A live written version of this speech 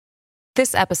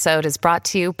This episode is brought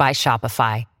to you by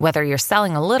Shopify. Whether you're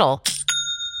selling a little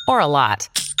or a lot,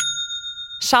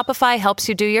 Shopify helps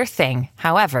you do your thing,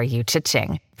 however you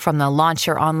cha-ching. From the launch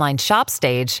your online shop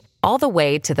stage, all the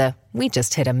way to the we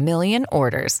just hit 1 million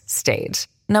orders stage.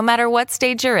 No matter what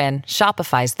stage you're in,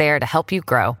 Shopify's there to help you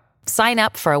grow. Sign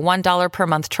up for a $1 per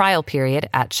month trial period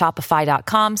at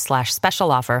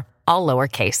shopify.com/special offer, all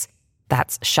lowercase.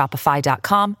 That's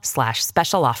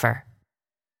shopify.com/special offer.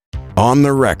 On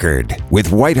the Record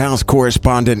with White House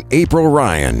correspondent April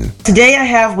Ryan. Today I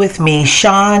have with me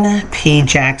Sean P.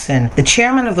 Jackson, the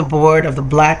chairman of the board of the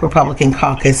Black Republican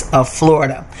Caucus of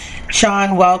Florida.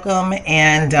 Sean, welcome.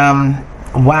 And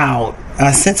wow,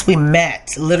 since we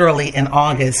met literally in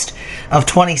August of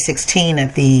 2016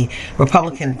 at the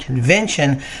Republican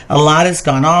convention, a lot has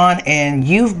gone on, and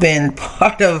you've been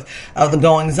part of the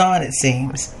goings-on, it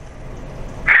seems.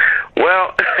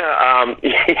 Well,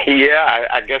 yeah,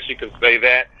 I guess you could say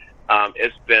that.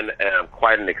 It's been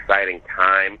quite an exciting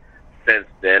time since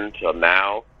then till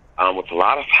now, with a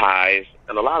lot of highs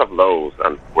and a lot of lows,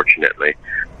 unfortunately.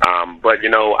 But, you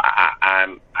know, I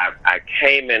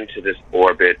came into this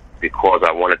orbit because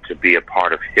I wanted to be a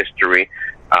part of history,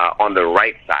 on the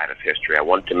right side of history. I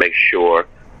wanted to make sure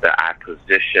that I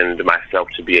positioned myself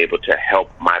to be able to help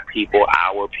my people,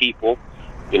 our people.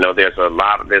 You know, there's a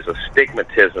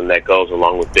stigmatism that goes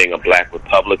along with being a Black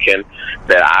Republican,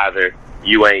 that either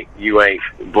you ain't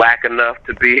Black enough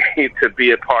to be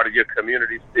a part of your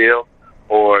community still,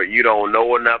 or you don't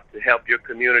know enough to help your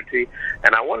community.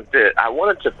 And I wanted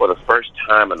to for the first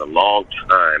time in a long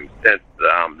time, since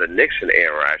the Nixon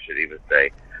era, I should even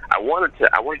say, I wanted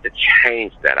to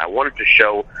change that. I wanted to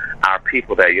show our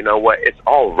people that, you know what, it's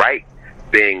all right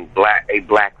being a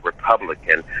Black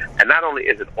Republican. And not only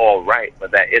is it all right,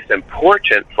 but that it's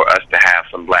important for us to have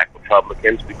some Black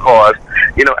Republicans, because,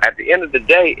 you know, at the end of the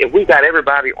day, if we got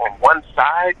everybody on one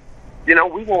side, you know,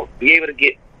 we won't be able to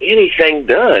get anything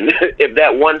done if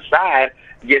that one side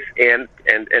gets in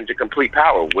and into complete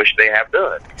power, which they have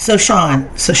done. So Sean,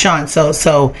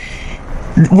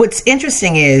 what's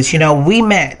interesting is, you know, we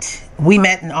met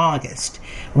in August.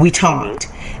 We talked.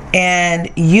 Mm-hmm. And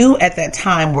you, at that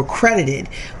time, were credited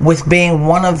with being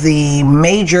one of the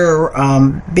major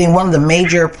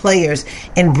players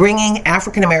in bringing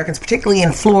African Americans, particularly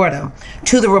in Florida,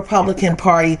 to the Republican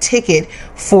Party ticket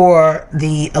for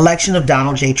the election of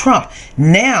Donald J. Trump.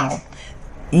 Now,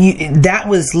 that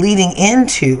was leading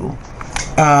into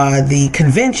the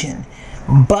convention,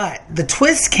 but the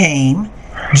twist came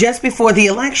just before the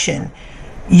election.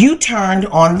 You turned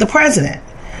on the president.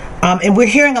 And we're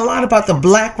hearing a lot about the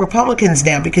Black Republicans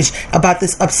now because about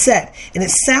this upset. And it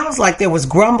sounds like there was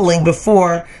grumbling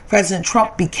before President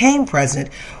Trump became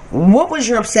president. What was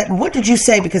your upset, and what did you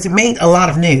say? Because it made a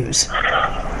lot of news.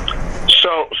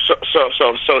 So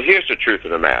here's the truth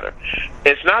of the matter.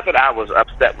 It's not that I was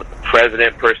upset with the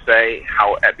president per se,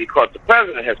 because the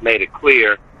president has made it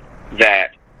clear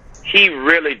that he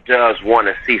really does want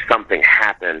to see something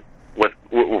happen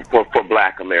for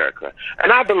Black America,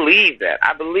 and I believe that.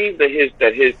 I believe that his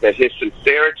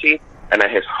sincerity and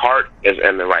that his heart is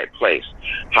in the right place.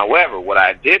 However, what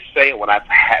I did say, and what I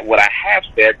have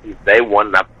said since day one,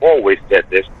 and I've always said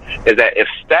this, is that if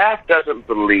staff doesn't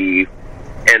believe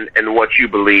in what you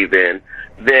believe in,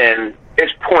 then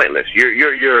it's pointless. You're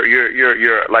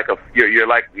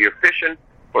fishing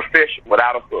for fish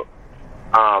without a hook.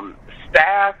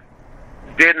 Staff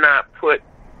did not put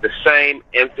the same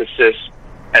emphasis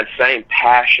and same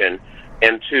passion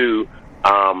into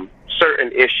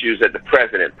certain issues that the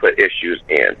president put issues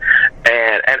in,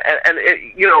 and it,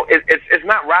 you know, it's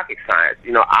not rocket science.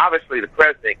 You know, obviously the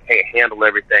president can't handle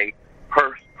everything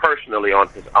personally on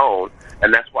his own,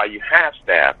 and that's why you have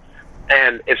staff.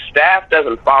 And if staff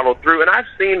doesn't follow through, and I've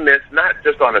seen this not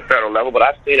just on the federal level, but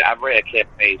I've ran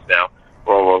campaigns now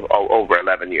for over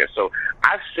 11 years, so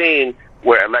I've seen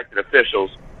where elected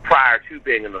officials prior to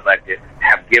being elected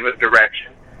have given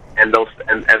direction, and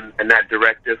that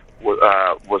directive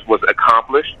was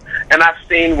accomplished. And I've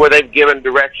seen where they've given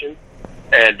direction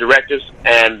and directives,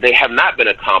 and they have not been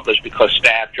accomplished because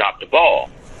staff dropped the ball.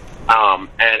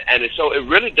 And so it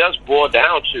really does boil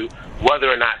down to whether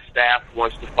or not staff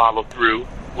wants to follow through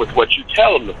with what you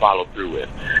tell them to follow through with.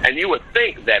 And you would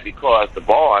think that because the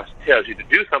boss tells you to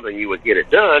do something, you would get it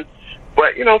done.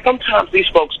 But, you know, sometimes these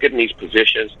folks get in these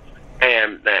positions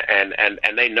and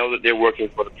they know that they're working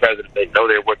for the president. They know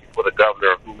they're working for the governor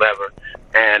or whomever,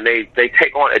 and it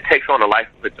takes on a life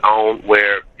of its own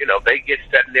where, you know, they get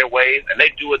set in their ways and they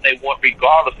do what they want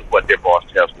regardless of what their boss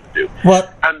tells them to do.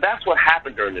 Well, and that's what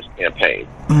happened during this campaign.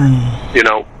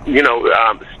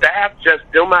 Staff just,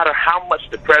 no matter how much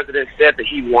the president said that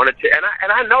he wanted to,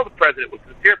 and I know the president was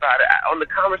sincere about it. On the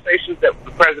conversations that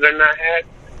the president and I had,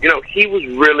 he was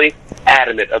really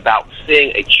adamant about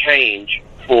seeing a change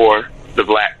for the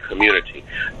black community,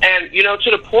 and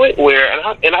to the point where,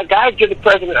 and I got to give the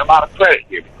president a lot of credit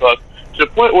here, because to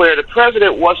the point where the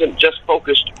president wasn't just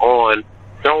focused on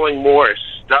throwing more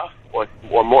stuff or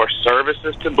more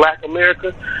services to black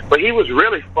America, but he was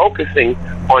really focusing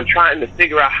on trying to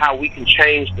figure out how we can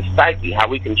change the psyche, how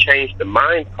we can change the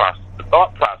mind process, the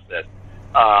thought process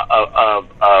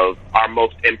of our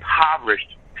most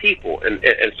impoverished people in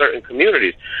certain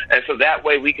communities, and so that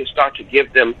way we can start to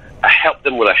help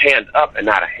them with a hand up and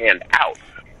not a hand out.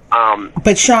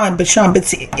 But Sean,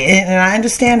 see, and I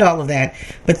understand all of that,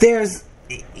 but there's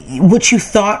what you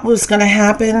thought was going to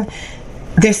happen.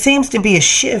 There seems to be a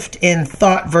shift in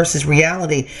thought versus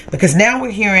reality, because now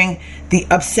we're hearing the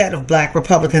upset of black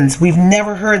Republicans. We've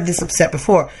never heard this upset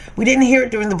before. We didn't hear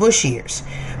it during the Bush years,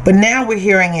 but now we're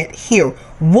hearing it here.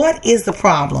 What is the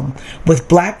problem with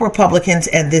black Republicans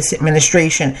and this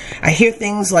administration? I hear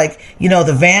things like,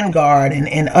 the Vanguard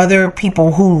and other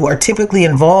people who are typically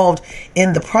involved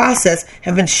in the process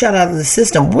have been shut out of the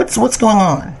system. What's going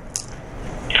on?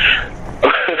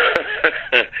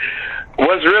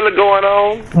 What's really going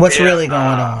on? What's really going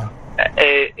on?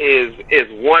 Is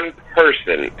one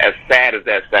person, as sad as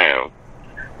that sounds,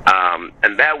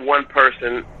 and that one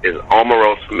person is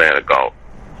Omarosa Manigault.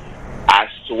 I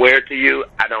swear to you,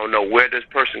 I don't know where this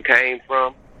person came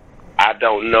from. I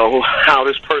don't know how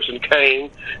this person came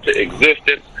to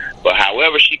existence, but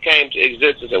however she came to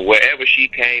existence and wherever she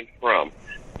came from,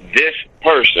 this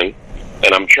person,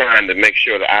 and I'm trying to make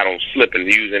sure that I don't slip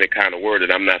and use any kind of word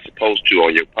that I'm not supposed to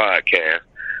on your podcast,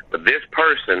 but this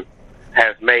person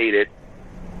has made it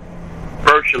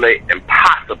virtually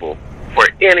impossible for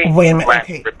any black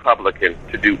Republican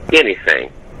to do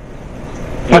anything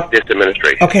with this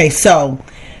administration. Okay, so,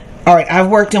 all right, I've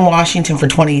worked in Washington for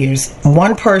 20 years.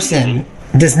 One person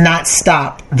does not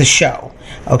stop the show,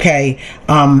 okay?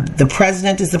 The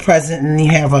president is the president, and you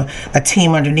have a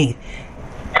team underneath.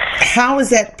 How is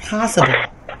that possible? I'm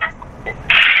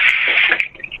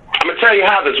going to tell you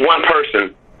how this one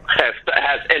person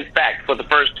has, in fact, for the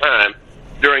first time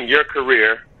during your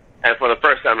career, and for the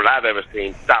first time that I've ever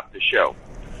seen, stopped the show.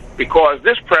 Because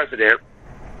this president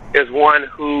is one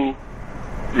who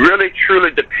really,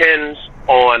 truly depends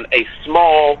on a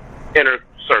small inner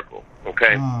circle,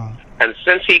 okay? And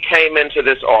since he came into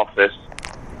this office,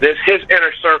 his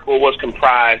inner circle was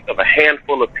comprised of a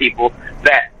handful of people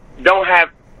that don't have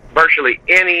virtually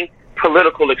any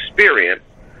political experience,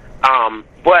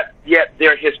 but yet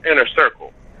they're his inner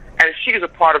circle. And she's a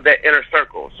part of that inner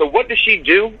circle. So what does she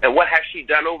do, and what has she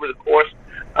done over the course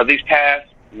of these past,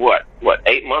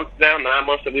 8 months now, 9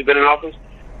 months that we've been in office?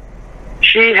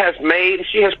 She has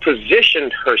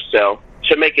positioned herself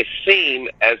to make it seem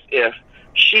as if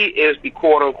she is the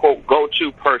quote-unquote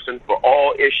go-to person for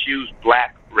all issues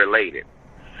black-related.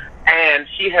 And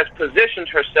she has positioned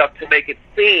herself to make it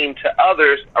seem to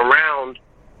others around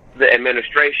the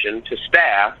administration, to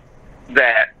staff,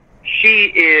 that she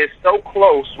is so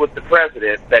close with the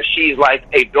president that she's like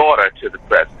a daughter to the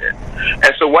president.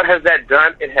 And so what has that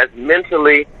done? It has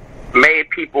mentally made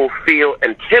people feel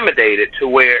intimidated, to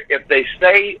where if they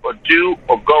say or do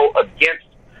or go against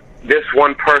this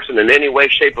one person in any way,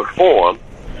 shape, or form,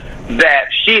 that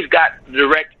she's got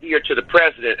direct ear to the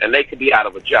president and they could be out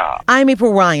of a job. I'm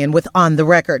April Ryan with On the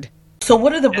Record. So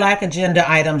what are the black agenda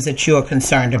items that you're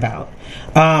concerned about,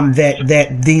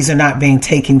 that these are not being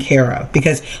taken care of?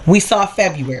 Because we saw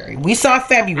February,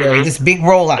 this big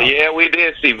rollout. Yeah, we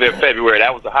did see February.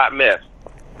 That was a hot mess.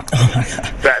 Oh my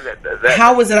God.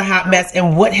 How was it a hot mess,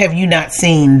 and what have you not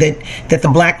seen that the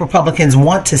black Republicans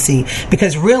want to see?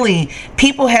 Because really,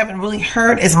 people haven't really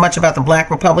heard as much about the black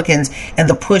Republicans and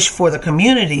the push for the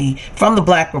community from the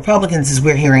black Republicans as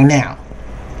we're hearing now.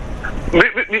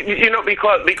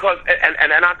 Because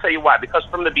I'll tell you why. Because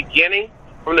from the beginning,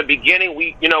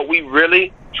 we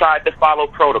really tried to follow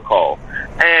protocol,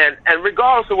 and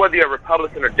regardless of whether you're a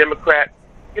Republican or Democrat,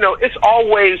 it's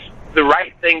always the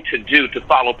right thing to do to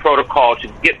follow protocol, to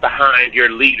get behind your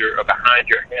leader or behind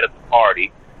your head of the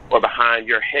party or behind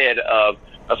your head of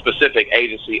a specific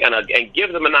agency and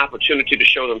give them an opportunity to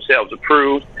show themselves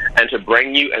approved and to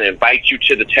bring you and invite you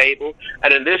to the table.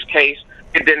 And in this case,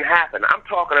 it didn't happen. I'm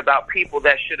talking about people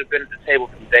that should have been at the table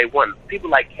from day one. People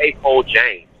like K. Cole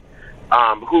James,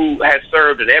 who has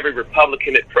served in every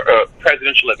Republican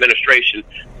presidential administration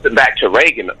back to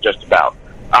Reagan, just about.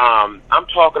 I'm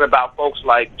talking about folks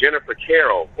like Jennifer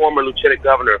Carroll, former Lieutenant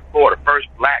Governor of Florida, first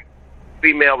black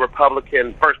female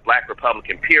Republican, first black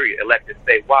Republican, period, elected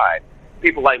statewide.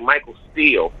 People like Michael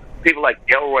Steele, people like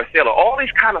Elroy Saylor, all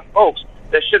these kind of folks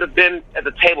that should have been at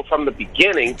the table from the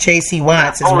beginning. J.C.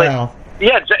 Watts as well.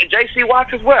 Yeah, J.C.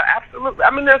 Watts as well. Absolutely. I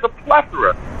mean, there's a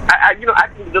plethora.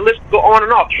 The list go on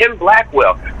and on. Ken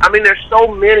Blackwell. I mean, there's so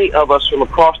many of us from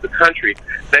across the country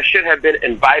that should have been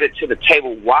invited to the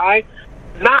table. Why?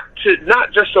 Not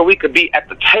just so we could be at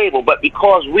the table, but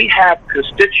because we have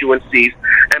constituencies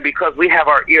and because we have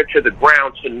our ear to the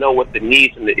ground to know what the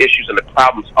needs and the issues and the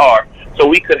problems are, so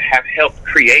we could have helped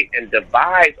create and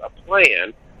devise a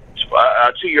plan,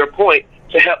 to your point,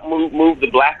 to help move the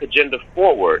black agenda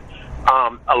forward.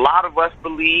 A lot of us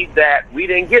believe that we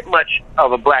didn't get much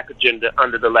of a black agenda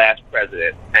under the last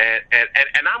president,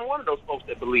 and I'm one of those folks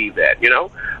that believe that,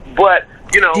 But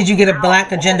did you get a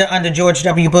black agenda under George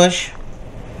W. Bush?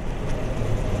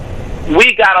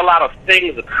 We got a lot of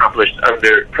things accomplished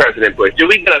under President Bush. Did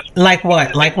we get a like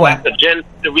what? Agenda?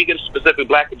 Did we get a specific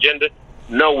black agenda?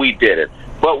 No, we didn't.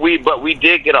 But we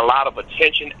did get a lot of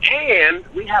attention, and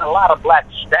we had a lot of black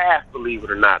staff, believe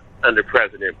it or not, under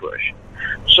President Bush.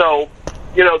 So,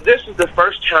 this is the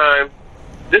first time.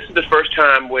 This is the first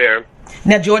time where.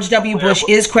 Now, George W. Bush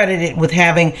is credited with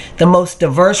having the most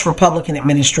diverse Republican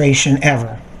administration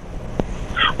ever.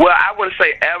 Well, I wouldn't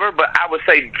say ever, but I would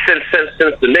say since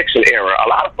the Nixon era. A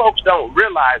lot of folks don't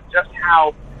realize just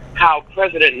how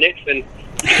President Nixon.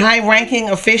 High-ranking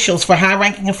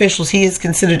officials, he is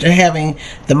considered having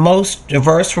the most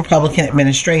diverse Republican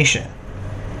administration.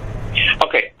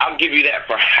 Okay, I'll give you that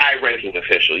for high-ranking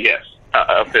officials, yes.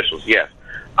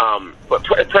 But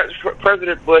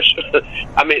President Bush,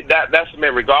 I mean, that's a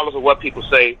man, regardless of what people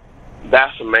say,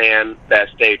 that's a man that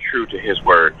stayed true to his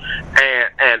word.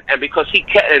 And because he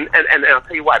and I'll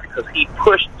tell you why, because he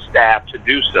pushed staff to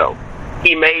do so.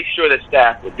 He made sure that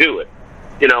staff would do it.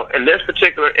 In this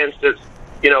particular instance,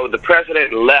 the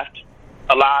president left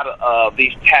a lot of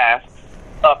these tasks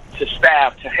up to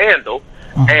staff to handle.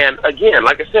 And again,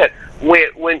 like I said,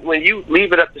 when you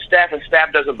leave it up to staff and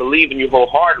staff doesn't believe in you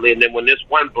wholeheartedly, and then when this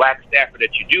one black staffer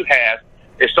that you do have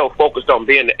is so focused on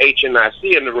being the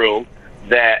HNIC in the room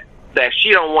that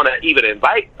she don't want to even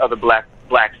invite other blacks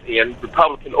in,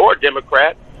 Republican or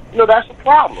Democrat, that's a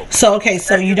problem. So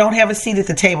you don't have a seat at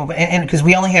the table, and because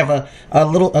we only have a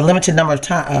limited amount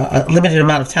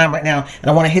of time right now,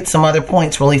 and I want to hit some other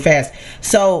points really fast.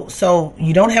 So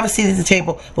you don't have a seat at the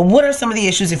table, but what are some of the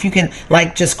issues, if you can,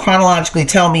 just chronologically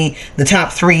tell me the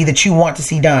top 3 that you want to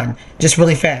see done, just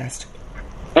really fast?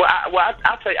 Well,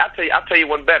 I'll tell you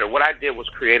one better. What I did was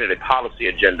created a policy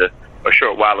agenda a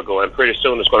short while ago, and pretty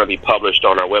soon it's going to be published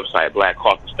on our website,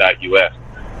 blackcaucus.us.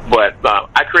 But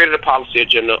I created a policy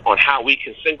agenda on how we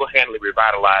can single-handedly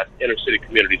revitalize inner-city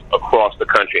communities across the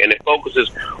country, and it focuses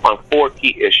on 4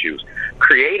 key issues: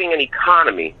 creating an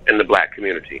economy in the black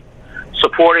community,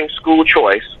 supporting school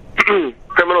choice,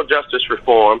 criminal justice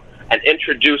reform, and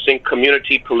introducing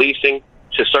community policing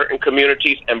to certain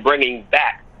communities and bringing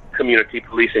back community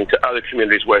policing to other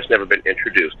communities where it's never been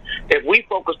introduced. If we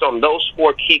focused on those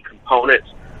 4 key components,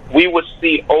 we would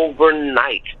see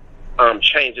overnight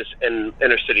changes in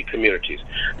inner city communities,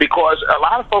 because a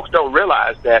lot of folks don't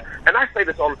realize that, and I say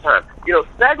this all the time,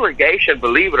 integration,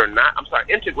 believe it or not,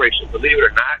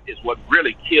 is what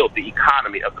really killed the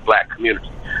economy of the black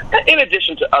community, in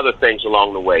addition to other things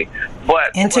along the way.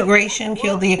 But integration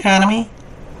killed the economy?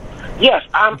 Yes,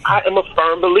 I am a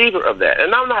firm believer of that.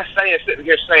 And I'm not sitting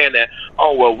here saying that,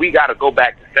 we got to go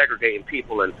back to segregating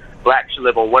people and blacks should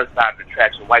live on one side of the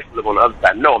tracks and whites should live on the other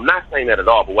side. No, I'm not saying that at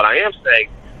all. But what I am saying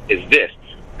is this: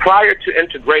 prior to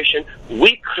integration,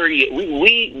 we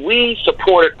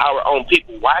supported our own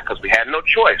people. Why? Because we had no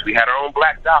choice. We had our own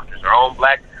black doctors, our own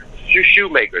black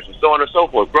shoemakers, and so on and so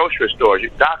forth, grocery stores,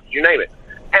 doctors, you name it.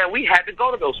 And we had to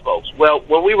go to those folks. Well,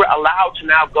 when we were allowed to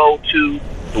now go to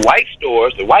the white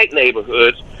stores, the white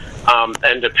neighborhoods,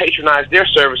 and to patronize their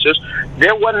services,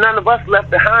 there wasn't none of us left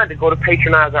behind to go to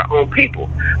patronize our own people.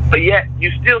 But yet,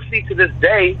 you still see to this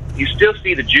day,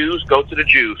 the Jews go to the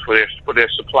Jews for their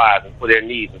supplies and for their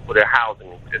needs and for their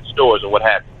housing and stores and what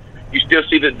have you. You still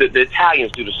see the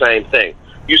Italians do the same thing.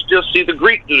 You still see the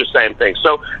Greeks do the same thing.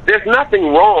 So there's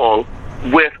nothing wrong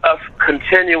with us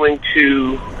continuing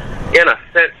to, in a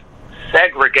sense,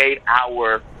 segregate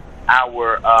our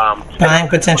buying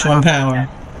potential and power.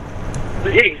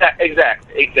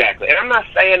 Exactly. And I'm not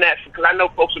saying that because I know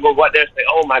folks are going to go out there and say,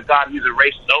 "Oh my God, he's a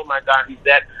racist. Oh my God, he's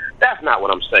that." That's not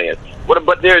what I'm saying.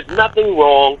 But there's nothing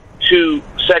wrong to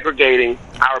segregating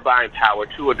our buying power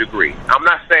to a degree. I'm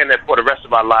not saying that for the rest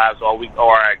of our lives or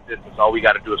our existence, all we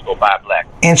got to do is go buy black.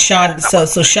 And Sean, so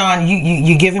Sean,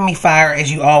 you giving me fire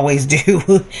as you always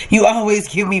do. You always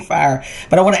give me fire.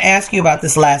 But I want to ask you about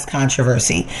this last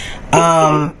controversy.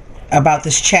 About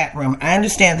this chat room. I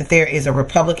understand that there is a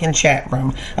Republican chat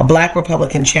room, a black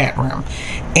Republican chat room,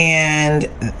 and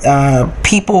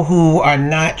people who are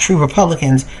not true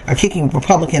Republicans are kicking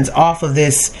Republicans off of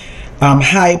this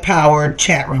high-powered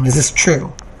chat room. Is this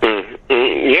true?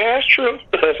 Yeah, it's true.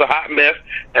 It's a hot mess,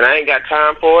 and I ain't got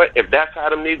time for it. If that's how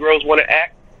them Negroes want to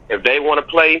act, if they want to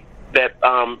play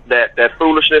that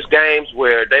foolishness games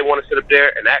where they want to sit up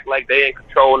there and act like they in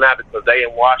control now because they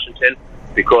in Washington,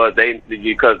 because they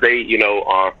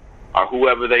are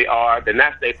whoever they are, then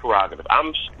that's their prerogative.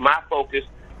 My focus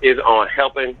is on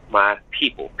helping my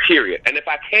people, period. And if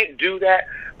I can't do that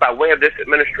by way of this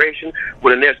administration,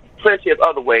 well, then there's plenty of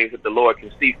other ways that the Lord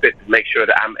can see fit to make sure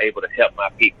that I'm able to help my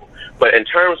people. But in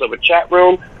terms of a chat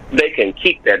room, they can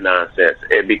keep that nonsense,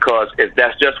 because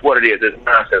that's just what it is. It's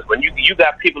nonsense. When you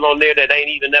got people on there that ain't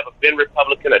even never been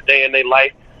Republican a day in their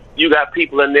life, you got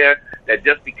people in there that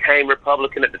just became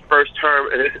Republican at the first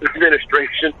term of this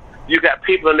administration. You got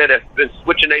people in there that's been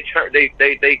switching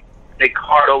they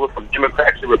card over from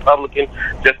Democrat to Republican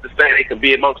just to say they can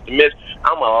be amongst the midst.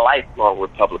 I'm a lifelong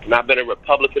Republican. I've been a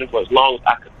Republican for as long as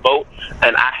I could vote,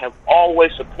 and I have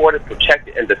always supported,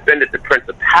 protected, and defended the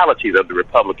principalities of the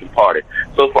Republican Party.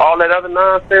 So for all that other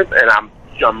nonsense, and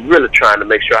I'm really trying to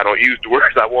make sure I don't use the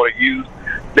words I want to use,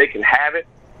 they can have it,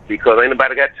 because ain't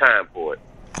nobody got time for it.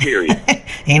 Period.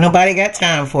 Ain't nobody got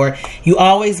time for it. You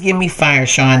always give me fire,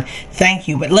 Sean. Thank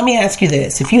you. But let me ask you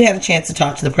this. If you had a chance to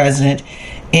talk to the president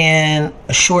in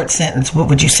a short sentence, what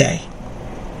would you say?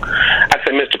 I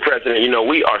say, Mr. President,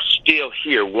 we are still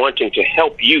here wanting to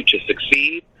help you to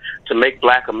succeed, to make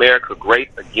Black America great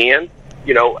again.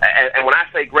 And when I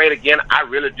say great again, I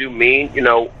really do mean,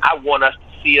 I want us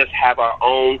to see us have our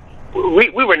own. We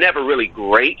were never really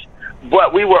great,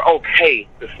 but we were okay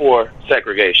before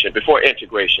segregation, before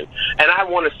integration. And I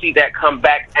want to see that come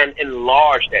back and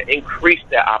enlarge that, increase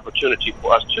that opportunity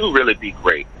for us to really be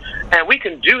great. And we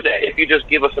can do that if you just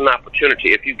give us an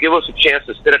opportunity, if you give us a chance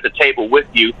to sit at the table with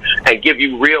you and give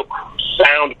you real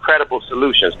sound, credible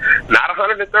solutions. Not a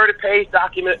 130-page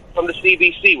document from the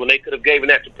CBC when they could have given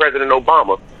that to President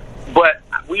Obama. But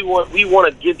we want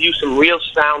to give you some real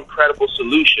sound, credible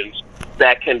solutions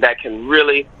that can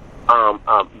really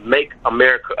make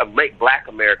Black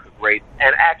America great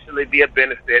and actually be a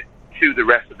benefit to the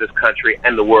rest of this country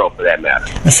and the world, for that matter.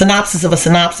 A synopsis of a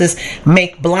synopsis: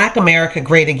 make Black America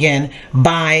great again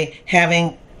by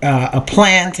having a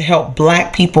plan to help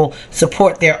Black people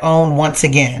support their own once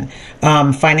again,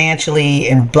 financially,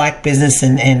 and Black business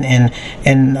and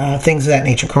things of that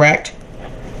nature. Correct?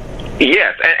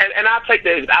 Yes, and I'll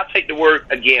take the word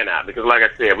again out, because, like I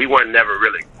said, we weren't never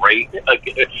really great.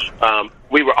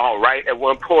 We were all right at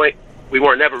one point. We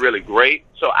weren't never really great.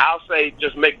 So I'll say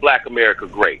just make Black America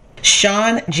great.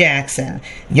 Sean Jackson.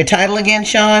 Your title again,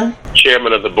 Sean?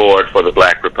 Chairman of the board for the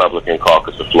Black Republican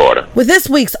Caucus of Florida. With this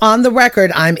week's On the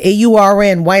Record, I'm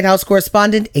AURN White House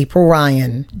correspondent April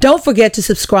Ryan. Don't forget to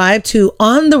subscribe to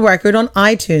On the Record on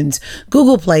iTunes,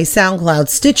 Google Play, SoundCloud,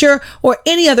 Stitcher, or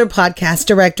any other podcast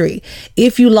directory.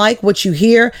 If you like what you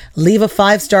hear, leave a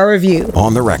 5-star review.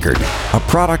 On the Record, a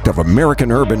product of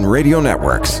American Urban Radio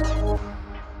Networks.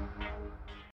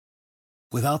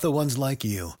 Without the ones like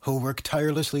you, who work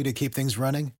tirelessly to keep things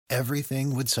running,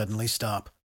 everything would suddenly stop.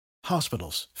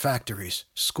 Hospitals, factories,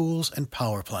 schools, and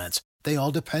power plants, they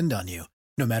all depend on you.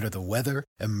 No matter the weather,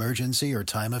 emergency, or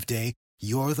time of day,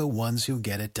 you're the ones who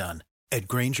get it done. At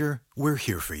Grainger, we're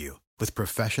here for you with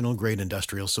professional-grade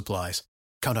industrial supplies.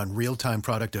 Count on real-time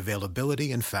product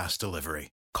availability and fast delivery.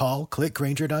 Call, click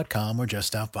Grainger.com, or just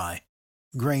stop by.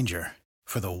 Grainger,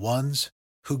 for the ones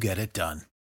who get it done.